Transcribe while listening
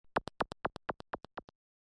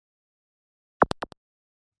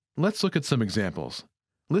Let's look at some examples.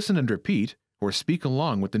 Listen and repeat, or speak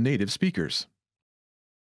along with the native speakers.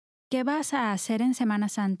 ¿Qué vas a hacer en Semana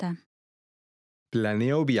Santa?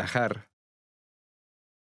 Planeo viajar.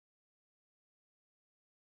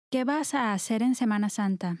 ¿Qué vas a hacer en Semana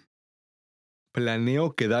Santa?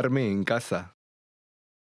 Planeo quedarme en casa.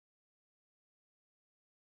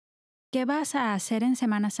 ¿Qué vas a hacer en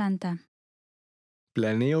Semana Santa?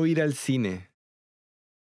 Planeo ir al cine.